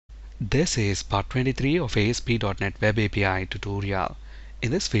This is part 23 of ASP .NET Web API tutorial.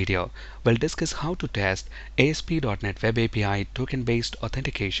 In this video, we'll discuss how to test ASP .NET Web API token-based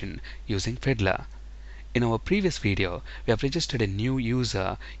authentication using Fiddler. In our previous video, we have registered a new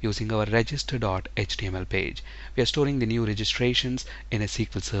user using our register.html page. We are storing the new registrations in a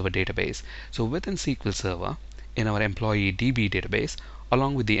SQL Server database. So within SQL Server, in our employee DB database,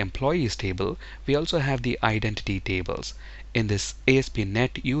 along with the employees table, we also have the identity tables. In this ASP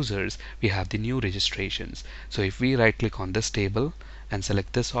NET users, we have the new registrations. So if we right click on this table and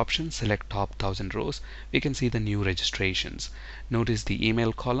select this option, select top 1000 rows, we can see the new registrations. Notice the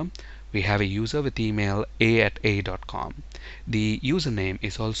email column. We have a user with email a@a.com. The username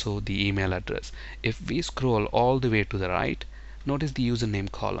is also the email address. If we scroll all the way to the right, notice the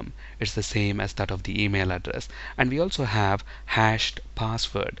username column. It's the same as that of the email address. And we also have hashed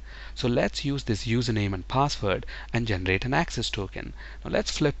password. So let's use this username and password and generate an access token. Now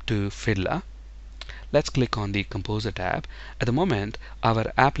let's flip to Fiddler. Let's click on the Composer tab. At the moment,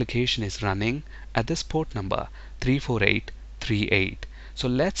 our application is running at this port number 34838. So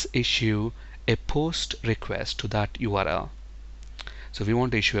let's issue a post request to that URL. So we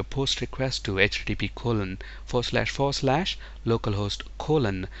want to issue a post request to http://localhost :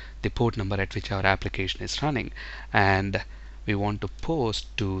 the port number at which our application is running, and we want to post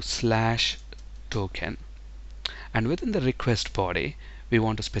to /token, and within the request body we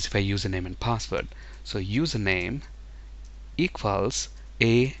want to specify username and password. So username equals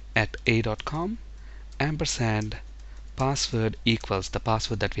a@a.com ampersand password equals the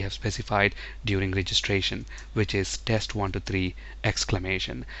password that we have specified during registration, which is test123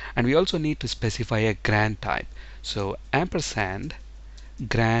 exclamation. And we also need to specify a grant type. So ampersand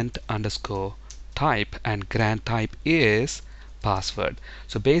grant underscore type, and grant type is password.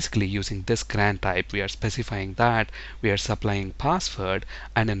 So basically, using this grant type, we are specifying that we are supplying password,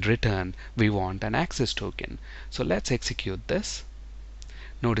 and in return we want an access token. So let's execute this.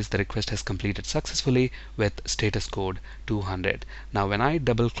 Notice the request has completed successfully with status code 200. Now when I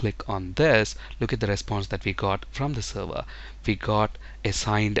double click on this, look at the response that we got from the server. We got a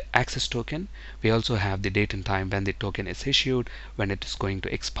signed access token. We also have the date and time when the token is issued, when it is going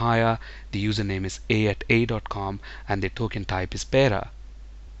to expire. The username is a@a.com and the token type is bearer.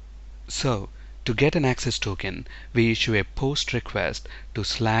 So to get an access token, we issue a post request to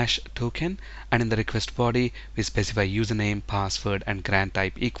 /token, and in the request body we specify username, password, and grant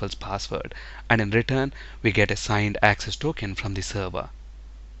type equals password, and in return we get a signed access token from the server.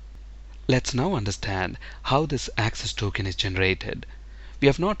 Let's now understand how this access token is generated. We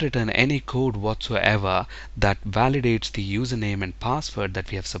have not written any code whatsoever that validates the username and password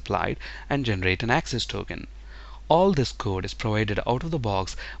that we have supplied and generate an access token. All this code is provided out of the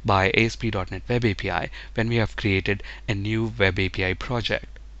box by ASP .NET Web API when we have created a new Web API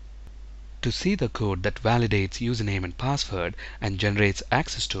project. To see the code that validates username and password and generates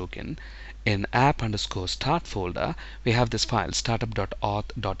access token, in app_start folder we have this file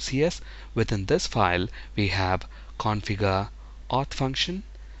startup.auth.cs. Within this file we have configure auth function.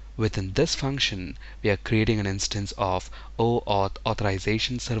 Within this function, we are creating an instance of OAuth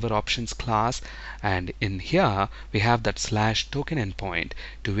authorization server options class, and in here we have that /token endpoint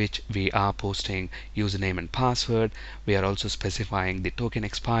to which we are posting username and password. We are also specifying the token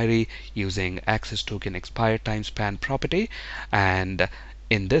expiry using access token expire time span property, and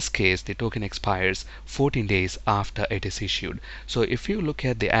in this case the token expires 14 days after it is issued. So if you look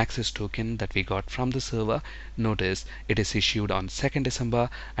at the access token that we got from the server, notice it is issued on 2nd December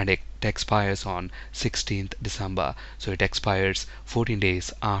and it expires on 16th December. So it expires 14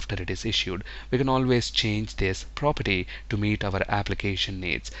 days after it is issued. We can always change this property to meet our application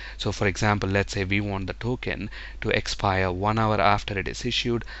needs. So for example, let's say we want the token to expire 1 hour after it is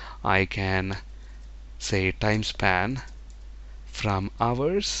issued. I can say time span from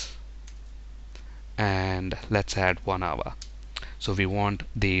hours, and let's add 1 hour. So we want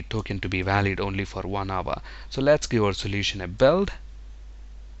the token to be valid only for 1 hour. So let's give our solution a build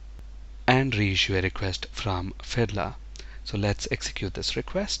and reissue a request from Fiddler. So let's execute this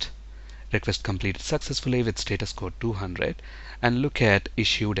request. Request completed successfully with status code 200, and look at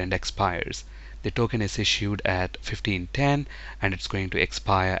issued and expires. The token is issued at 15:10 and it's going to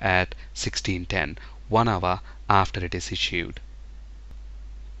expire at 16:10, 1 hour after it is issued.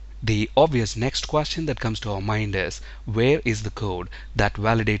 The obvious next question that comes to our mind is, where is the code that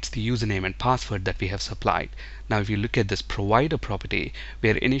validates the username and password that we have supplied? Now if you look at this provider property,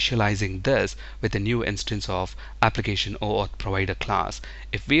 we are initializing this with a new instance of application OAuth provider class.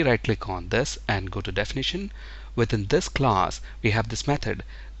 If we right click on this and go to definition, within this class we have this method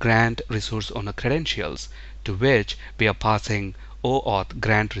grant resource owner credentials, to which we are passing OAuth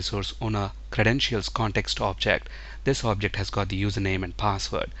grant resource owner credentials context object. This object has got the username and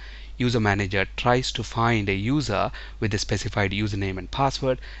password. User manager tries to find a user with the specified username and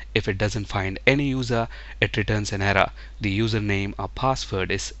password. If it doesn't find any user, it returns an error. The username or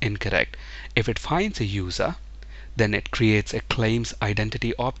password is incorrect. If it finds a user, then it creates a claims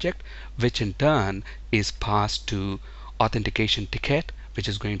identity object, which in turn is passed to authentication ticket, which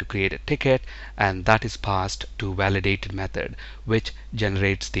is going to create a ticket, and that is passed to validated method, which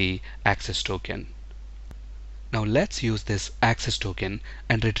generates the access token. Now let's use this access token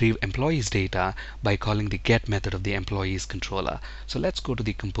and retrieve employees data by calling the get method of the employees controller. So let's go to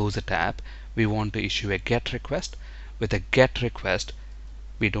the composer tab. We want to issue a get request. With a get request,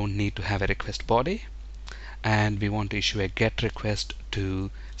 we don't need to have a request body, and we want to issue a get request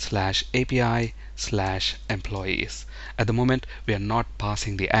to /API/employees. At the moment we are not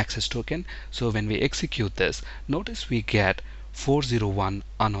passing the access token, so when we execute this, notice we get 401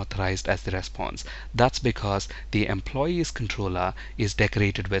 unauthorized as the response. That's because the employees controller is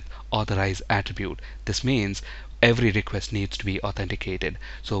decorated with authorized attribute. This means every request needs to be authenticated.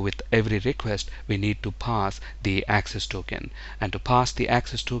 So with every request we need to pass the access token, and to pass the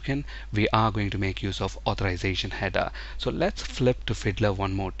access token we are going to make use of authorization header. So let's flip to Fiddler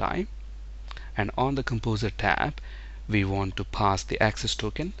one more time, and on the composer tab we want to pass the access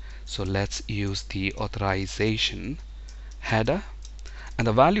token. So let's use the authorization header, and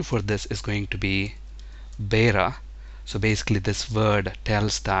the value for this is going to be bearer. So basically this word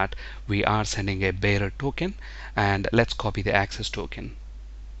tells that we are sending a bearer token, and let's copy the access token.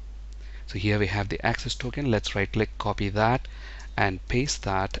 So here we have the access token. Let's right click, copy that and paste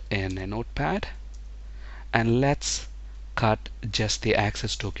that in a notepad, and let's cut just the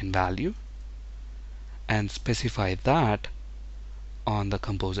access token value and specify that on the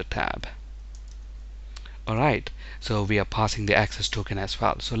composer tab. Alright, so we are passing the access token as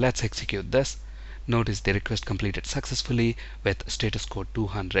well. So let's execute this. Notice the request completed successfully with status code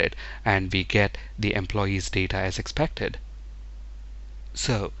 200, and we get the employees data as expected.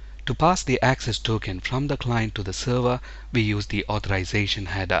 So to pass the access token from the client to the server, we use the authorization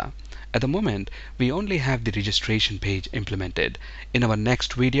header. At the moment we only have the registration page implemented. In our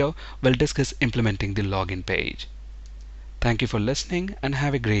next video we'll discuss implementing the login page. Thank you for listening and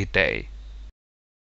have a great day.